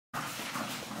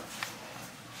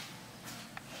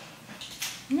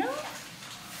No?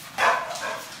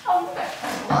 Oh,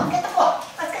 well, get the ball.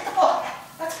 Let's get the ball.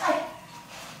 Let's play.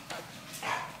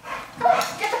 Come on,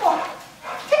 get the ball.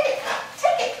 Take it.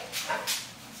 Take it.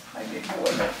 My big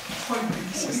boy.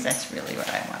 That's really what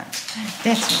I want.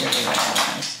 That's really what I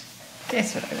want.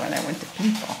 That's what I want. I want the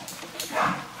people.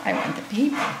 I want the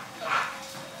people.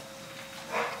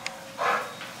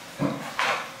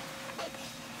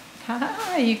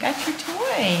 Ha, you got your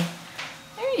toy.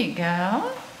 There you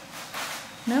go.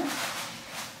 No?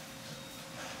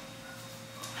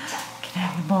 Can I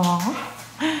have your ball?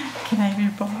 Can I have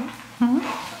your ball? Hmm?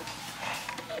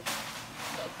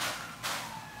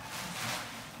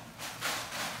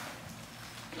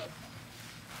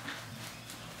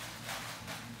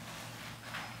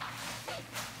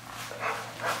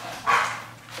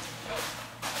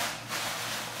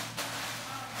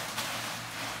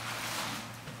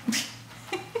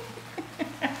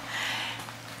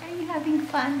 Are you having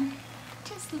fun?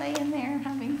 Just laying there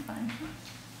having fun.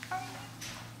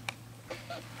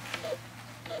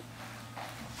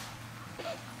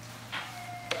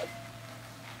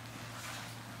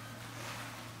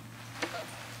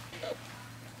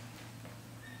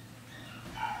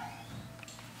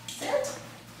 Sit.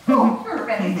 Oh, you're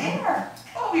already there.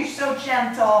 Oh, you're so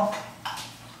gentle.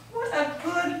 What a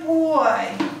good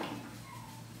boy.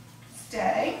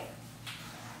 Stay.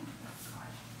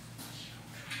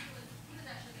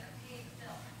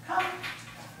 Come.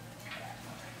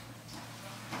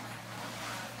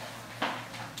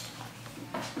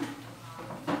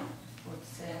 Good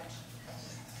sit.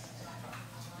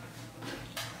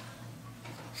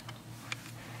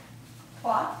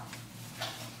 What?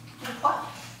 What?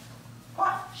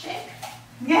 What? Shake.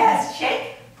 Yes,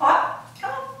 shake. What?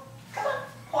 Come on. Come on.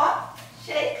 What?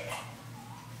 Shake.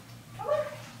 Come on.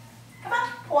 Come on.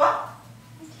 What?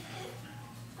 We did it.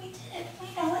 We did it. We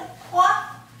know it. What?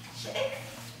 Shake.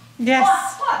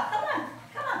 Yes. What? Come on.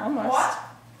 Come on. Almost. What?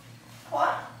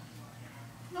 What?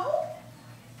 No.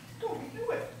 Don't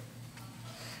do it.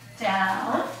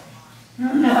 Down.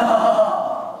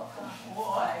 No. Good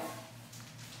boy.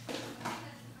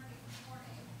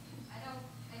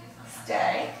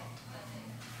 Stay.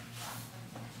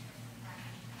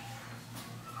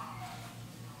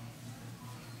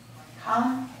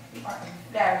 Come. You are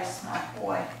a very smart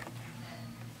boy.